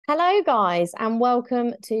Hello, guys, and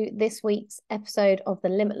welcome to this week's episode of the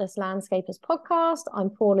Limitless Landscapers podcast. I'm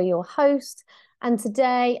Paula, your host, and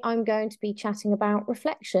today I'm going to be chatting about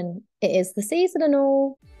reflection. It is the season and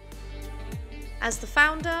all. As the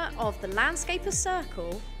founder of the Landscapers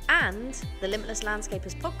Circle and the Limitless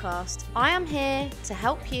Landscapers podcast, I am here to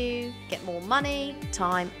help you get more money,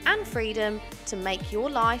 time, and freedom to make your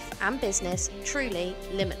life and business truly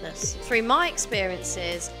limitless. Through my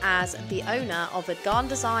experiences as the owner of a garden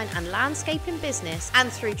design and landscaping business,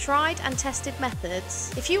 and through tried and tested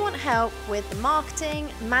methods, if you want help with the marketing,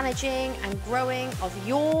 managing, and growing of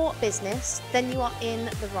your business, then you are in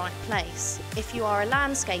the right place. If you are a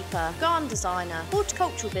landscaper, garden designer,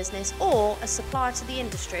 horticultural business, or a supplier to the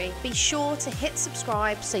industry, be sure to hit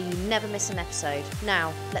subscribe so you never miss an episode.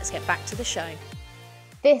 Now, let's get back to the show.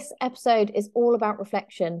 This episode is all about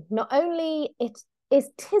reflection. Not only tis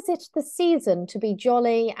it the season to be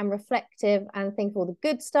jolly and reflective and think of all the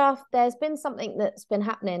good stuff, there's been something that's been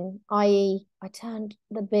happening, i.e. I turned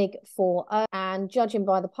the big 40, and judging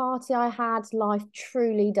by the party I had, life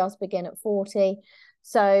truly does begin at 40.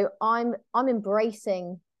 So I'm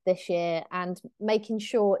embracing this year and making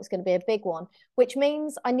sure it's going to be a big one, which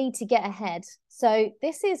means I need to get ahead. So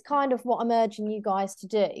this is kind of what I'm urging you guys to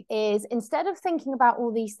do, is instead of thinking about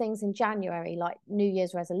all these things in January, like New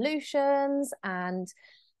Year's resolutions and,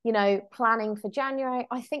 planning for January,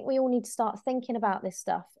 I think we all need to start thinking about this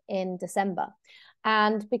stuff in December.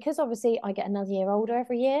 And because obviously I get another year older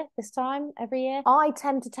every year, I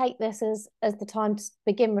tend to take this as the time to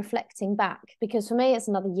begin reflecting back, because for me, it's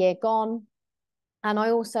another year gone. And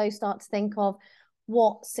I also start to think of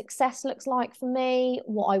what success looks like for me,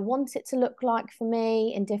 what I want it to look like for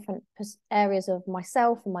me in different areas of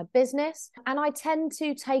myself and my business. And I tend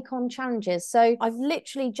to take on challenges. So I've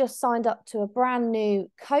literally just signed up to a brand new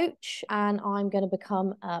coach, and I'm going to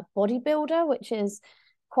become a bodybuilder, which is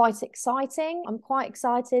quite exciting. I'm quite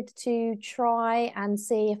excited to try and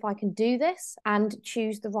see if I can do this and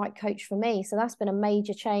choose the right coach for me. So that's been a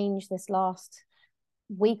major change this last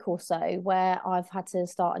week or so, where I've had to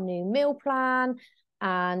start a new meal plan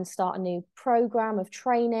and start a new program of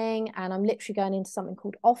training, and I'm literally going into something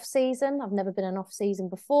called off season. I've never been in off season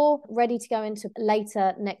before, ready to go into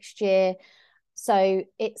later next year. So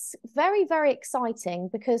it's very, very exciting,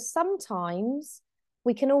 because sometimes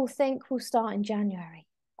we can all think we'll start in January.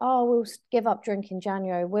 Oh, we'll give up drinking in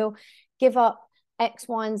January. We'll give up X,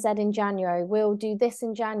 Y, and Z in January. We'll do this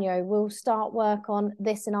in January. We'll start work on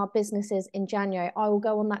this in our businesses in January. I will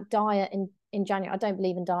go on that diet in January. I don't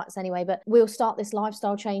believe in diets anyway, but we'll start this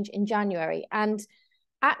lifestyle change in January. And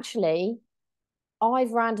actually,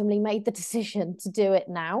 I've randomly made the decision to do it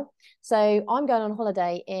now. So I'm going on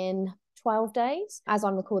holiday in 12 days as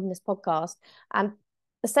I'm recording this podcast. And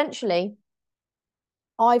essentially,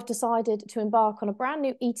 I've decided to embark on a brand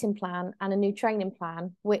new eating plan and a new training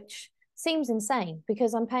plan, which seems insane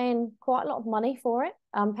because I'm paying quite a lot of money for it.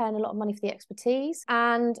 I'm paying a lot of money for the expertise.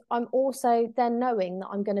 And I'm also then knowing that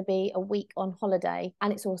I'm going to be a week on holiday,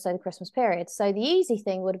 and it's also the Christmas period. So the easy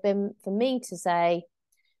thing would have been for me to say,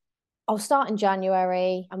 I'll start in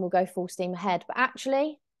January and we'll go full steam ahead. But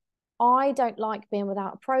actually, I don't like being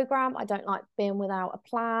without a program. I don't like being without a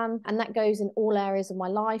plan. And that goes in all areas of my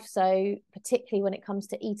life. So particularly when it comes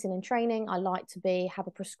to eating and training, I like to have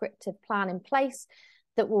a prescriptive plan in place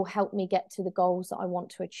that will help me get to the goals that I want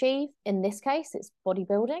to achieve. In this case, it's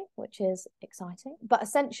bodybuilding, which is exciting. But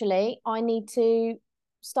essentially, I need to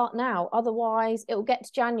start now. Otherwise, it will get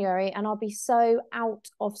to January and I'll be so out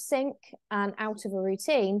of sync and out of a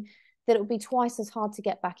routine that it will be twice as hard to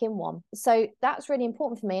get back in one. So that's really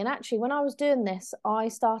important for me. And actually, when I was doing this, I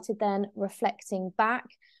started then reflecting back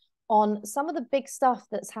on some of the big stuff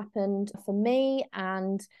that's happened for me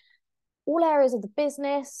and all areas of the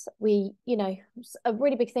business. A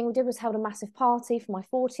really big thing we did was held a massive party for my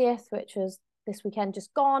 40th, which was this weekend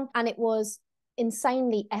just gone. And it was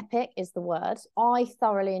insanely epic is the word. I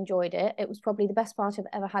thoroughly enjoyed it. It was probably the best party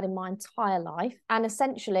I've ever had in my entire life. And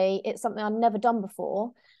essentially, it's something I'd never done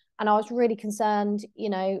before. And I was really concerned,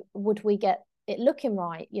 would we get it looking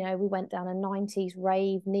right? We went down a 90s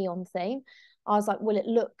rave neon theme. I was like, will it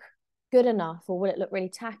look good enough, or will it look really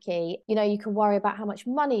tacky? You can worry about how much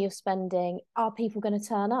money you're spending. Are people going to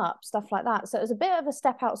turn up? Stuff like that. So it was a bit of a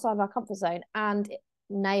step outside of our comfort zone, and it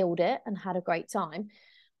nailed it and had a great time.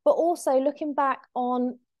 But also looking back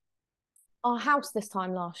on our house this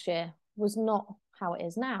time last year was not how it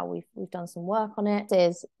is now. We've done some work on it.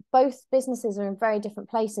 Both businesses are in very different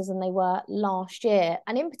places than they were last year.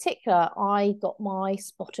 And in particular, I got my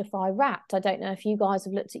Spotify Wrapped. I don't know if you guys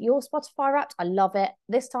have looked at your Spotify Wrapped. I love it.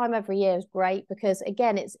 This time every year is great because,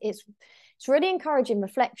 again, it's It's really encouraging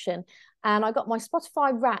reflection. And I got my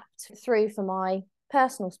Spotify Wrapped through for my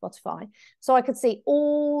personal Spotify, so I could see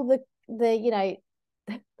all the the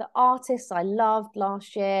artists I loved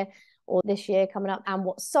last year or this year coming up, and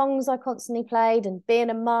what songs I constantly played. And being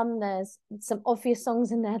a mum, there's some obvious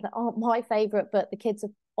songs in there that aren't my favorite, but the kids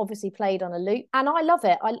have obviously played on a loop, and I love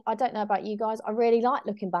it. I don't know about you guys, I really like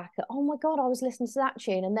looking back at, oh my god, I was listening to that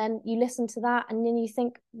tune, and then you listen to that and then you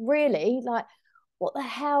think, really, like, what the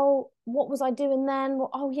hell, what was I doing then?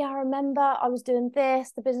 Well, oh yeah, I remember I was doing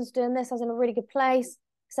this, the business was doing this, I was in a really good place,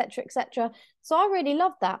 etc., etc. So I really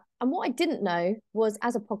loved that. And what I didn't know was,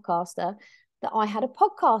 as a podcaster, that I had a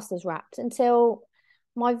Podcasters Wrapped, until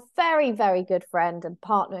my very, very good friend and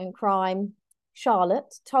partner in crime,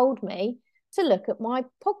 Charlotte, told me to look at my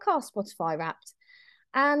podcast Spotify Wrapped.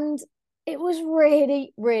 And it was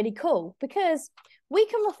really, really cool, because we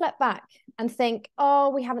can reflect back and think,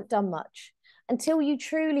 oh, we haven't done much, until you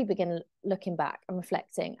truly begin looking back and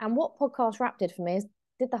reflecting. And what Podcast Wrapped did for me is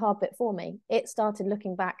did the hard bit for me. It started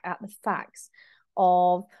looking back at the facts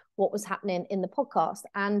of what was happening in the podcast.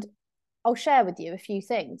 And I'll share with you a few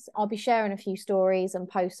things. I'll be sharing a few stories and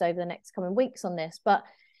posts over the next coming weeks on this, but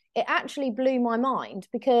it actually blew my mind,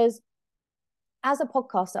 because as a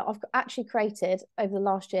podcaster, I've actually created over the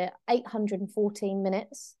last year 814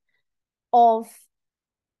 minutes of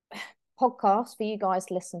podcasts for you guys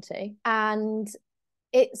to listen to. And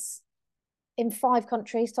it's in 5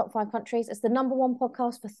 countries, top 5 countries. It's the #1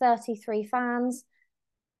 podcast for 33 fans.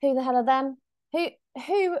 Who the hell are them?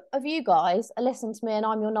 Who of you guys are listening to me and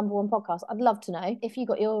I'm your #1 podcast? I'd love to know. If you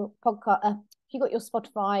got your podcast, if you got your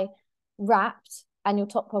Spotify Wrapped and your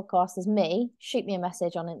top podcast is me, shoot me a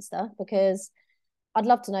message on Insta, because I'd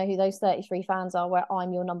love to know who those 33 fans are where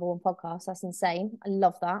I'm your #1 podcast. That's insane. I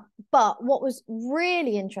love that. But what was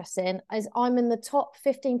really interesting is I'm in the top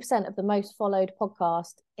 15% of the most followed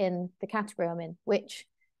podcast in the category I'm in, which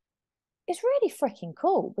is really freaking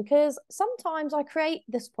cool, because sometimes I create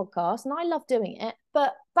this podcast and I love doing it.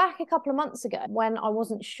 But back a couple of months ago, when I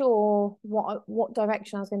wasn't sure what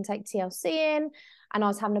direction I was going to take TLC in, and I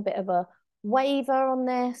was having a bit of a waver on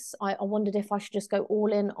this, I wondered if I should just go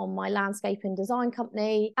all in on my landscaping design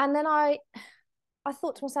company. And then I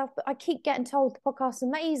thought to myself, but I keep getting told the podcast's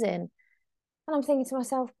amazing, and I'm thinking to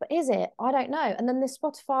myself, but is it? I don't know. And then this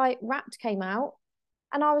Spotify Wrapped came out,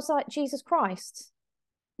 and I was like, Jesus Christ,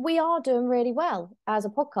 we are doing really well as a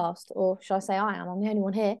podcast, or should I say I am, I'm the only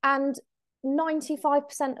one here. And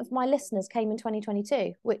 95% of my listeners came in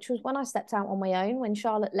 2022, which was when I stepped out on my own, when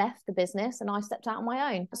Charlotte left the business and I stepped out on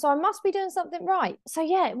my own. So I must be doing something right. So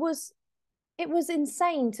yeah, it was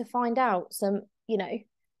insane to find out some,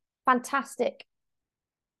 fantastic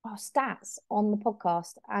stats on the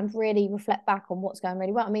podcast and really reflect back on what's going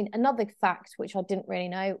really well. I mean, another fact which I didn't really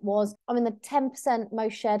know was I'm in the 10%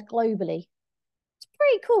 most shared globally.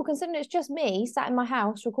 Pretty cool, considering it's just me sat in my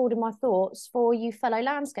house recording my thoughts for you fellow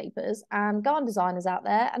landscapers and garden designers out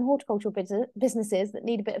there, and horticultural businesses that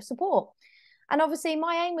need a bit of support. And obviously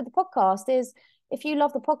my aim with the podcast is, if you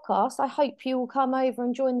love the podcast, I hope you will come over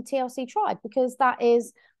and join the TLC tribe, because that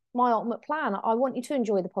is my ultimate plan. I want you to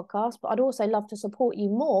enjoy the podcast, but I'd also love to support you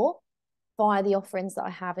more via the offerings that I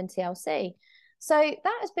have in TLC. So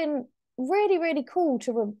that has been really, really cool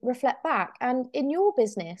to reflect back. And in your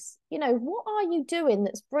business, what are you doing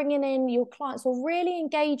that's bringing in your clients or really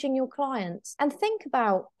engaging your clients? And think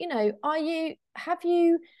about, have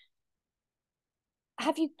you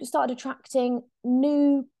started attracting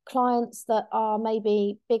new clients that are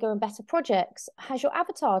maybe bigger and better projects? Has your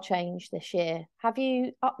avatar changed this year? Have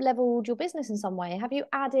you up-leveled your business in some way? Have you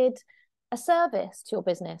added a service to your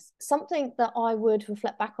business? Something that I would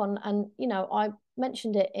reflect back on, and I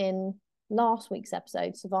mentioned it in last week's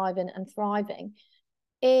episode, Surviving and Thriving,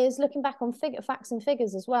 is looking back on facts and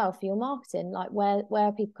figures as well for your marketing, like where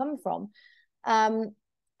are people coming from, and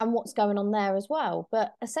what's going on there as well.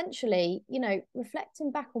 But essentially,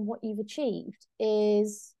 reflecting back on what you've achieved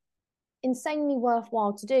is insanely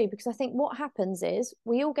worthwhile to do, because I think what happens is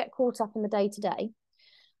we all get caught up in the day-to-day,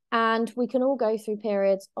 and we can all go through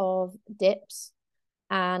periods of dips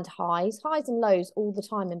and highs and lows all the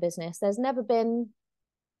time in business. There's never been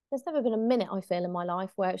a minute, I feel, in my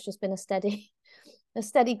life where it's just been a steady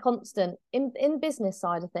constant in business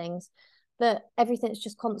side of things, that everything's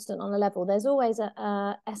just constant on a level. There's always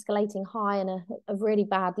a escalating high and a really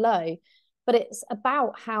bad low, but it's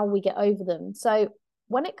about how we get over them. So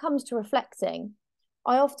when it comes to reflecting,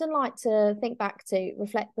 I often like to think back to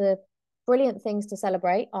reflect the brilliant things to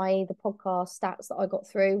celebrate, i.e. the podcast stats that I got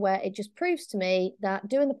through, where it just proves to me that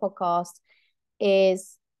doing the podcast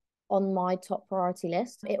is on my top priority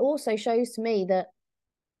list. It also shows to me that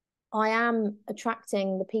I am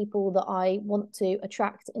attracting the people that I want to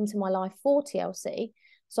attract into my life for TLC.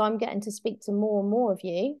 So I'm getting to speak to more and more of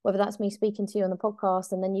you, whether that's me speaking to you on the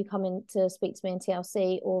podcast and then you come in to speak to me in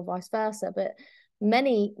TLC or vice versa. But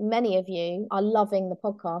many of you are loving the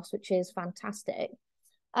podcast, which is fantastic.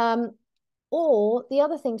 Or the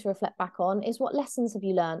other thing to reflect back on is, what lessons have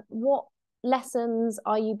you learned? What lessons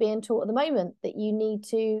are you being taught at the moment that you need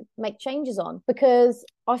to make changes on? Because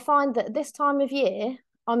I find that this time of year,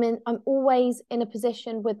 I'm always in a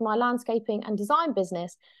position with my landscaping and design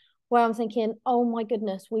business where I'm thinking, oh my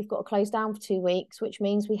goodness, we've got to close down for 2 weeks, which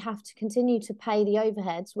means we have to continue to pay the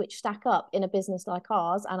overheads, which stack up in a business like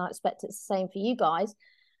ours. And I expect it's the same for you guys,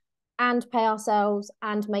 and pay ourselves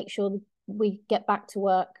and make sure we get back to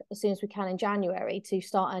work as soon as we can in January to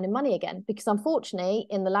start earning money again. Because unfortunately,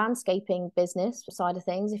 in the landscaping business side of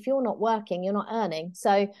things, if you're not working, you're not earning.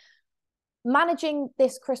 So managing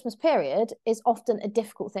this Christmas period is often a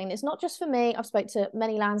difficult thing. It's not just for me. I've spoke to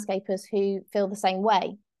many landscapers who feel the same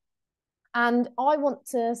way. And I want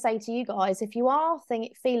to say to you guys, if you are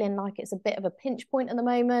feeling like it's a bit of a pinch point at the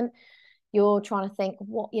moment, you're trying to think,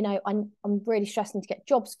 I'm really stressing to get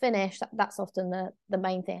jobs finished. That's often the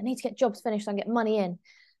main thing. I need to get jobs finished and get money in.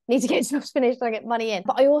 I need to get jobs finished and get money in.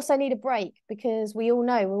 But I also need a break, because we all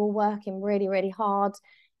know we're all working really, really hard.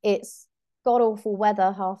 It's god awful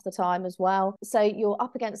weather half the time as well. So you're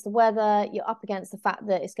up against the weather, you're up against the fact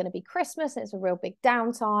that it's going to be Christmas and it's a real big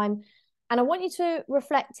downtime. And I want you to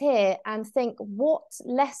reflect here and think, what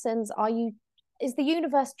lessons is the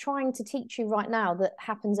universe trying to teach you right now that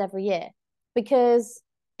happens every year? Because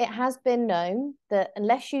it has been known that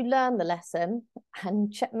unless you learn the lesson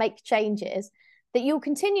and make changes, that you'll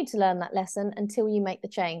continue to learn that lesson until you make the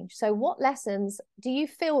change. So what lessons do you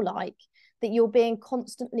feel like that you're being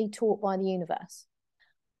constantly taught by the universe?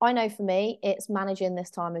 I know for me, it's managing this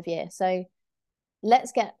time of year. So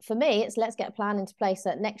let's get a plan into place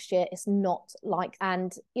that next year it's not like,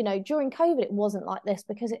 and during COVID it wasn't like this,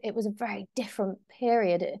 because it was a very different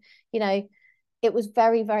period. It was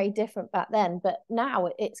very, very different back then, but now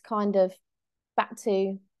it's kind of back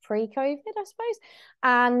to pre-COVID, I suppose.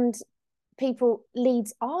 And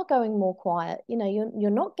leads are going more quiet. You're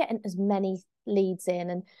not getting as many leads in,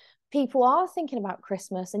 and people are thinking about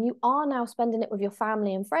Christmas, and you are now spending it with your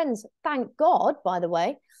family and friends. Thank God, by the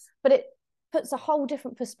way. But it puts a whole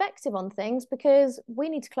different perspective on things, because we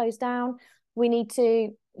need to close down. We need to,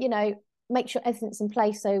 make sure everything's in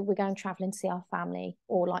place. So we're going traveling to see our family,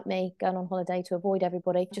 or like me, going on holiday to avoid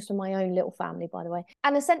everybody, just with my own little family, by the way.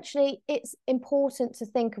 And essentially, it's important to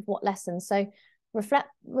think of what lessons. So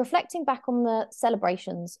reflecting back on the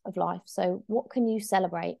celebrations of life. So what can you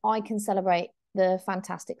celebrate? I can celebrate the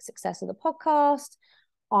fantastic success of the podcast.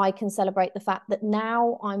 I can celebrate the fact that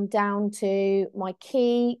now I'm down to my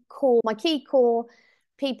key core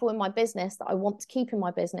people in my business that I want to keep in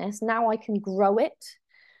my business. Now I can grow it,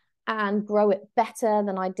 and grow it better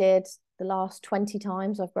than I did the last 20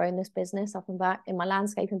 times I've grown this business up and back in my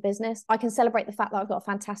landscaping business. I can celebrate the fact that I've got a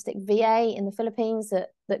fantastic VA in the Philippines that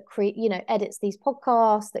edits these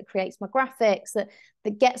podcasts, that creates my graphics,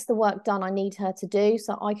 that gets the work done I need her to do,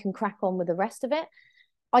 so I can crack on with the rest of it.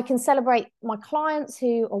 I can celebrate my clients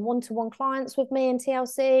who are one-to-one clients with me in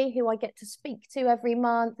TLC, who I get to speak to every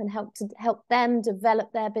month and help them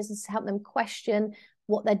develop their business, help them question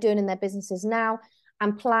what they're doing in their businesses now,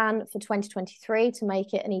 and plan for 2023 to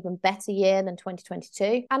make it an even better year than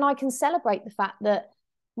 2022. And I can celebrate the fact that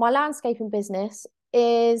my landscaping business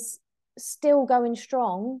is still going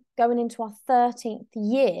strong, going into our 13th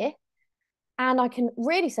year. And I can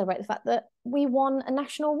really celebrate the fact that we won a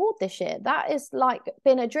national award this year. That is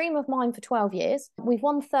been a dream of mine for 12 years. We've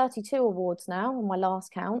won 32 awards now on my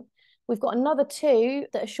last count. We've got another 2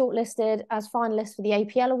 that are shortlisted as finalists for the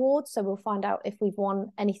APL Awards, so we'll find out if we've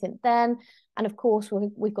won anything then. And of course,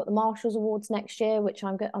 we've got the Marshals Awards next year, which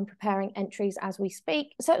I'm preparing entries as we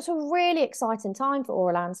speak. So it's a really exciting time for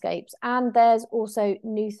Aura Landscapes. And there's also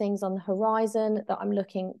new things on the horizon that I'm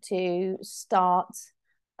looking to start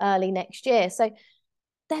early next year. So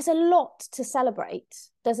there's a lot to celebrate.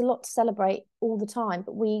 There's a lot to celebrate all the time,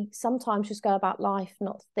 but we sometimes just go about life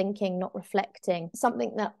not thinking, not reflecting.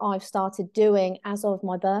 Something that I've started doing as of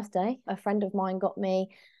my birthday, a friend of mine got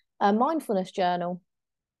me a mindfulness journal,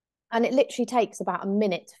 and it literally takes about a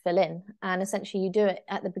minute to fill in. And essentially you do it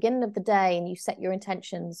at the beginning of the day, and you set your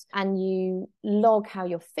intentions and you log how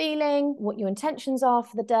you're feeling, what your intentions are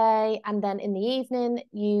for the day. And then in the evening,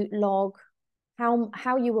 you log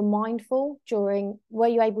how you were mindful were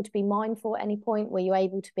you able to be mindful at any point? Were you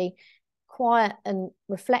able to be quiet and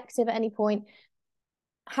reflective at any point?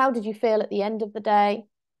 How did you feel at the end of the day?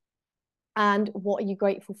 and what are you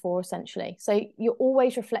grateful for, essentially. So you're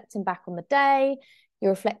always reflecting back on the day,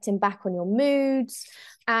 you're reflecting back on your moods,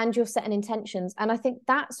 and you're setting intentions. And I think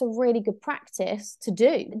that's a really good practice to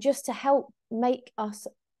do, just to help make us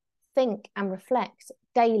think and reflect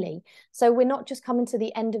daily. So we're not just coming to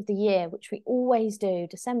the end of the year, which we always do,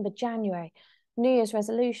 December, January, New Year's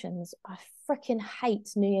resolutions. I freaking hate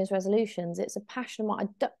New Year's resolutions. It's a passion of mine.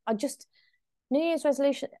 New Year's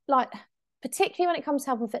resolution, like, particularly when it comes to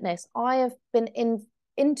health and fitness, I have been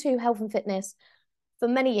into health and fitness for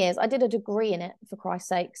many years. I did a degree in it, for Christ's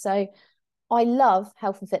sake. So I love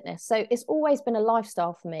health and fitness. So it's always been a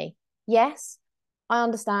lifestyle for me. Yes, I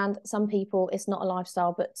understand some people it's not a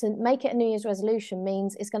lifestyle, but to make it a New Year's resolution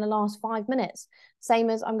means it's going to last 5 minutes. Same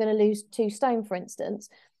as I'm going to lose 2 stone, for instance.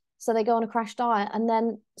 So they go on a crash diet and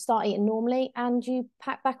then start eating normally, and you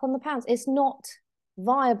pack back on the pounds. It's not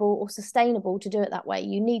viable or sustainable to do it that way.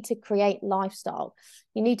 You need to create lifestyle.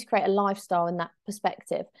 You need to create a lifestyle in that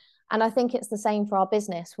perspective. And I think it's the same for our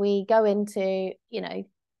business. We go into,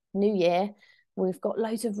 New Year, we've got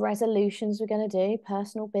loads of resolutions we're going to do,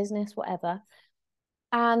 personal, business, whatever.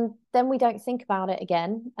 And then we don't think about it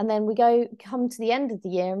again. And then we come to the end of the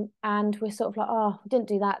year and we're sort of like, oh, we didn't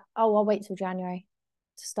do that. Oh, I'll wait till January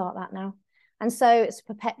to start that now. And so it's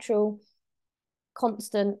perpetual,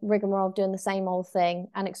 constant rigmarole of doing the same old thing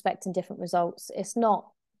and expecting different results. It's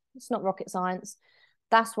not rocket science.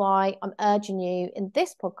 That's why I'm urging you in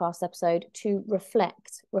this podcast episode to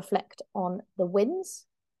reflect on the wins.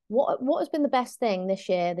 What has been the best thing this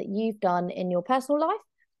year that you've done in your personal life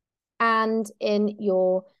and in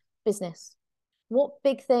your business? What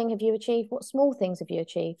big thing have you achieved? What small things have you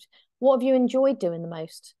achieved? What have you enjoyed doing the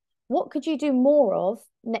most? What could you do more of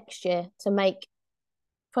next year to make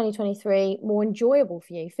 2023 more enjoyable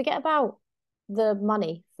for you? Forget about the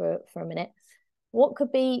money for a minute. What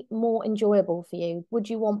could be more enjoyable for you? Would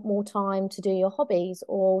you want more time to do your hobbies,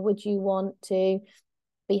 or would you want to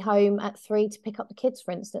be home at 3 to pick up the kids,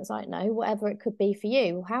 for instance? I don't know, whatever it could be for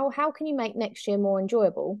you. How can you make next year more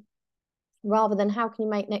enjoyable, rather than how can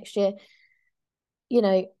you make next year,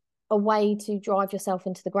 a way to drive yourself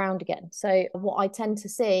into the ground again? So what I tend to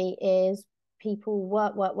see is people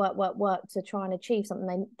work to try and achieve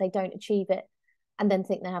something. They don't achieve it and then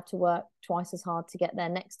think they have to work twice as hard to get there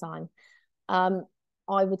next time.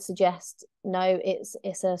 I would suggest, no,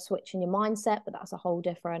 it's a switch in your mindset, but that's a whole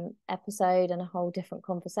different episode and a whole different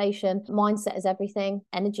conversation. Mindset is everything,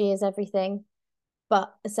 energy is everything.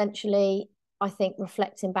 But essentially, I think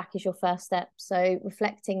reflecting back is your first step. So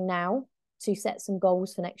reflecting now to set some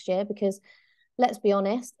goals for next year, because let's be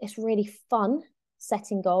honest, it's really fun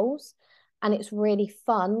setting goals. And it's really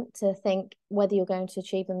fun to think whether you're going to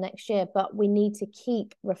achieve them next year, but we need to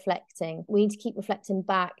keep reflecting. We need to keep reflecting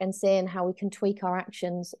back and seeing how we can tweak our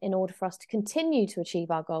actions in order for us to continue to achieve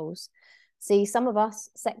our goals. See, some of us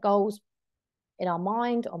set goals in our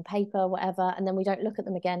mind, on paper, whatever, and then we don't look at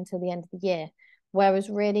them again till the end of the year. Whereas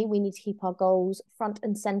really, we need to keep our goals front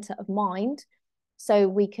and center of mind so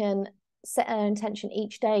we can set an intention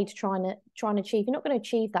each day to try and achieve. You're not going to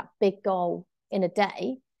achieve that big goal in a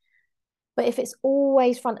day. But if it's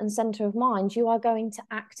always front and center of mind, you are going to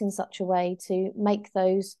act in such a way to make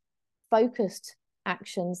those focused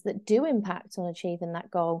actions that do impact on achieving that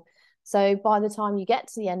goal. So by the time you get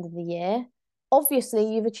to the end of the year,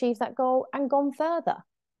 obviously you've achieved that goal and gone further.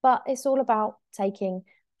 But it's all about taking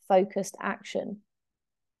focused action.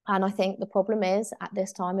 And I think the problem is, at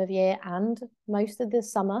this time of year and most of the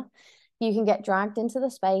summer, you can get dragged into the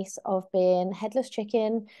space of being headless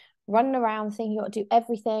chicken, running around thinking you've got to do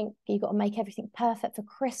everything. You've got to make everything perfect for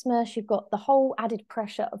Christmas. You've got the whole added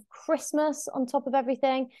pressure of Christmas on top of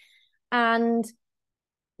everything. And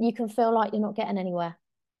you can feel like you're not getting anywhere.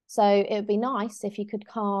 So it would be nice if you could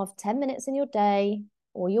carve 10 minutes in your day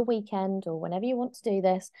or your weekend or whenever you want to do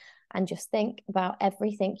this and just think about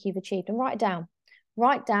everything you've achieved and write it down.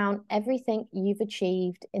 Write down everything you've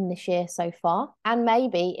achieved in this year so far. And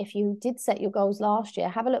maybe if you did set your goals last year,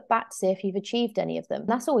 have a look back to see if you've achieved any of them.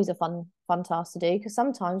 That's always a fun task to do, because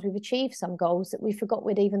sometimes we've achieved some goals that we forgot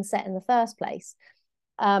we'd even set in the first place.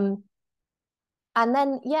 And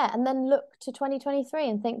then look to 2023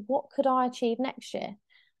 and think, what could I achieve next year?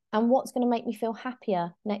 And what's going to make me feel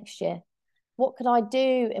happier next year? What could I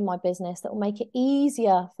do in my business that will make it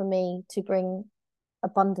easier for me to bring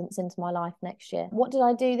abundance into my life next year? What did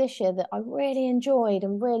I do this year that I really enjoyed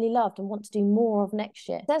and really loved and want to do more of next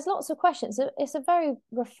year? There's lots of questions. It's a very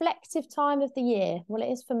reflective time of the year. Well,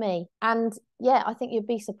 it is for me. And yeah, I think you'd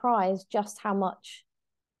be surprised just how much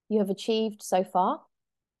you have achieved so far.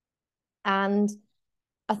 And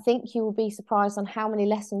I think you will be surprised on how many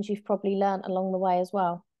lessons you've probably learned along the way as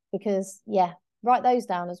well. Because yeah, Write those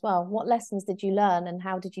down as well. What lessons did you learn and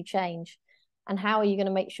how did you change? And how are you going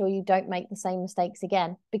to make sure you don't make the same mistakes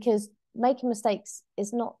again? Because making mistakes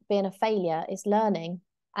is not being a failure, it's learning.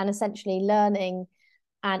 And essentially learning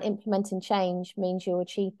and implementing change means you'll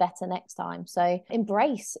achieve better next time. So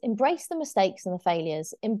embrace the mistakes and the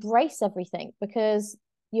failures, embrace everything, because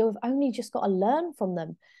you've only just got to learn from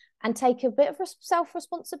them and take a bit of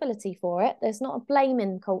self-responsibility for it. There's not a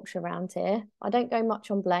blaming culture around here. I don't go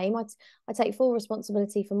much on blame. I take full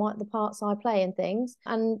responsibility for the parts I play in things.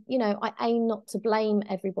 And, you know, I aim not to blame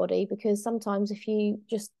everybody, because sometimes if you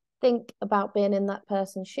just think about being in that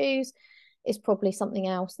person's shoes, it's probably something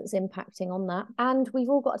else that's impacting on that. And we've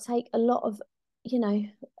all got to take a lot of, you know,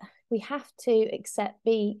 we have to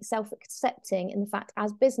be self-accepting in the fact,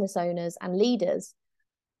 as business owners and leaders,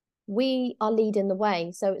 we are leading the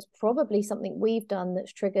way. So it's probably something we've done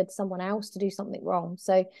that's triggered someone else to do something wrong.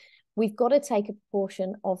 So we've got to take a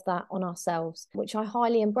proportion of that on ourselves, which I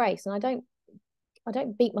highly embrace. And I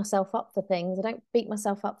don't beat myself up for things. I don't beat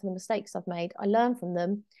myself up for the mistakes I've made. I learn from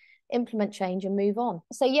them, implement change, and move on.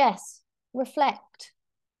 So yes, reflect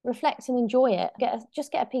and enjoy it.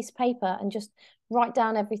 Just get a piece of paper and just write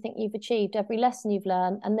down everything you've achieved, every lesson you've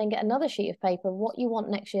learned, and then get another sheet of paper, what you want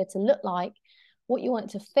next year to look like, what you want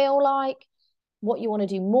it to feel like, what you want to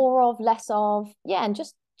do more of, less of. Yeah, and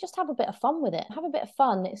just have a bit of fun with it. Have a bit of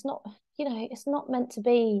fun. It's not, you know, it's not meant to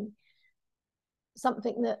be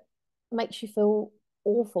something that makes you feel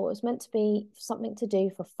awful. It's meant to be something to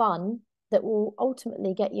do for fun that will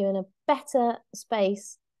ultimately get you in a better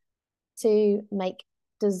space to make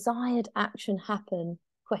desired action happen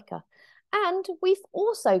quicker. And we've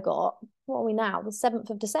also got, what are we now, the 7th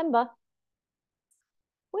of December?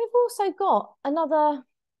 We've also got another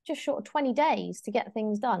just short of 20 days to get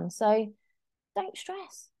things done. So don't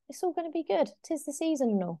stress. It's all going to be good. 'Tis the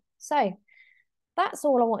season and all. So that's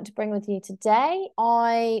all I wanted to bring with you today.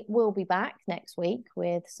 I will be back next week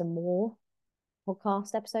with some more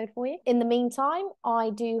podcast episode for you. In the meantime,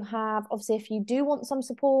 I do have, obviously, if you do want some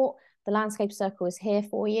support, the Landscape Circle is here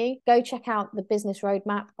for you. Go check out the business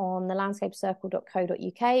roadmap on the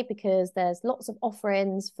landscapecircle.co.uk, because there's lots of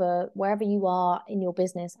offerings for wherever you are in your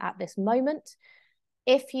business at this moment.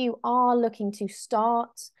 If you are looking to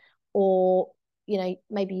start, or, you know,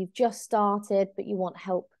 maybe you've just started, but you want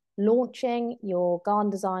help launching your garden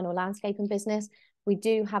design or landscaping business, we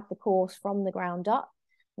do have the course From the Ground Up.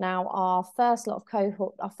 Now, our first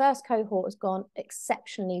cohort has gone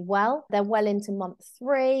exceptionally well. They're well into month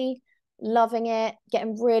 3, loving it,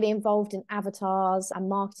 getting really involved in avatars and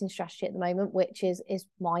marketing strategy at the moment, which is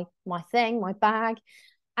my thing, my bag.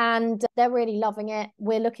 And they're really loving it.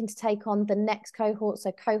 We're looking to take on the next cohort,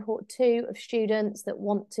 so cohort 2 of students that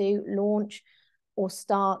want to launch or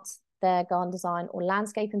start their garden design or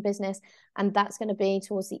landscaping business. And that's going to be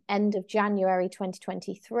towards the end of January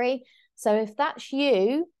 2023. So if that's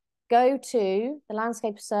you, go to the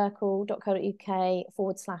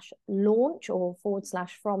landscapecircle.co.uk/launch or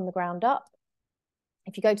 /from the ground up.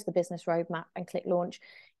 If you go to the business roadmap and click launch,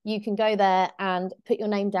 you can go there and put your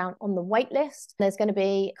name down on the wait list. There's going to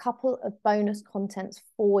be a couple of bonus contents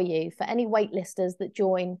for you. For any waitlisters that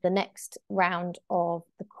join the next round of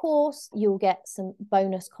the course, you'll get some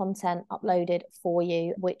bonus content uploaded for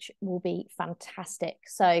you, which will be fantastic.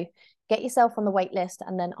 So get yourself on the wait list,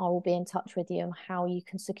 and then I will be in touch with you on how you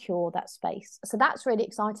can secure that space. So that's really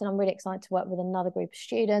exciting. I'm really excited to work with another group of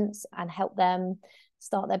students and help them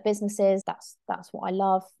start their businesses. That's what I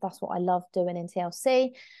love. That's what I love doing in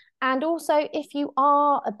TLC. And also, if you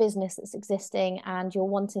are a business that's existing and you're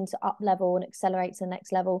wanting to up level and accelerate to the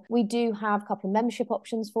next level, we do have a couple of membership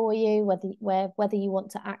options for you, whether you want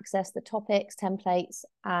to access the topics, templates,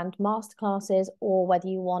 and masterclasses, or whether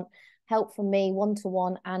you want help from me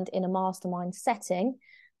one-to-one and in a mastermind setting,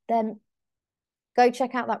 then go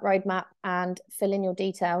check out that roadmap and fill in your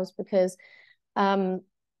details, because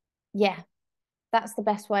that's the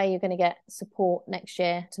best way you're going to get support next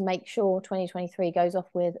year to make sure 2023 goes off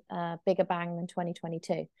with a bigger bang than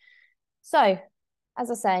 2022. So,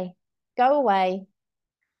 as I say, go away,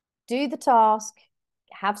 do the task,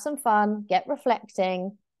 have some fun, get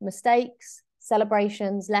reflecting, mistakes,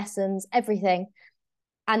 celebrations, lessons, everything.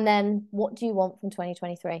 And then what do you want from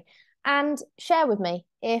 2023? And share with me.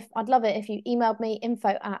 I'd love it if you emailed me,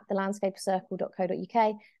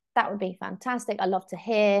 info@thelandscapercircle.co.uk. That would be fantastic. I love to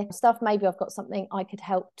hear stuff. Maybe I've got something I could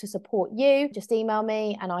help to support you. Just email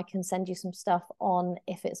me and I can send you some stuff on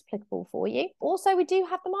if it's applicable for you. Also, we do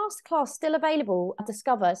have the masterclass still available at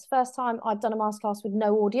Discover. It's the first time I've done a masterclass with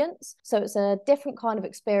no audience. So it's a different kind of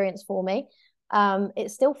experience for me.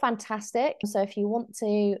 It's still fantastic. So if you want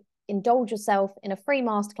to indulge yourself in a free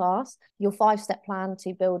masterclass, your 5-step plan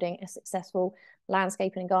to building a successful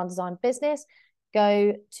landscaping and garden design business,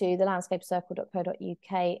 go to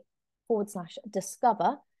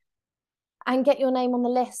thelandscapercircle.co.uk/discover and get your name on the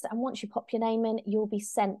list. And once you pop your name in, you'll be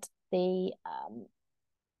sent the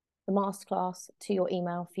masterclass to your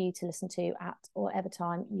email for you to listen to at whatever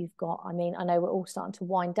time you've got. I mean, I know we're all starting to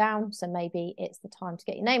wind down, so maybe it's the time to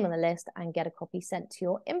get your name on the list and get a copy sent to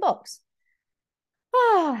your inbox.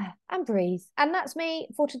 And breathe. And that's me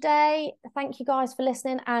for today. Thank you guys for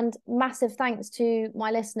listening, and massive thanks to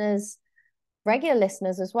my listeners, regular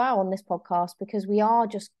listeners as well on this podcast, because we are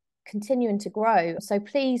just continuing to grow. So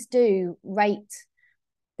please do rate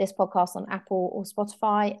this podcast on Apple or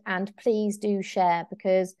Spotify, and please do share,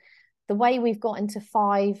 because the way we've got into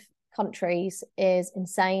 5 countries is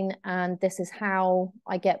insane, and this is how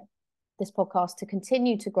I get this podcast to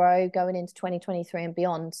continue to grow going into 2023 and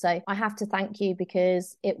beyond. So I have to thank you,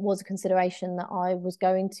 because it was a consideration that I was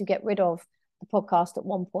going to get rid of the podcast at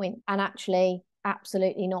one point, and actually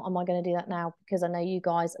absolutely not am I going to do that now, because I know you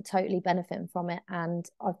guys are totally benefiting from it, and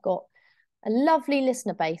I've got a lovely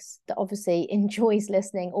listener base that obviously enjoys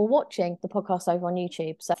listening or watching the podcast over on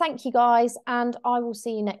YouTube. So thank you guys, and I will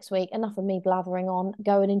see you next week. Enough of me blathering on.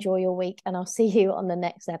 Go and enjoy your week, and I'll see you on the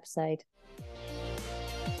next episode.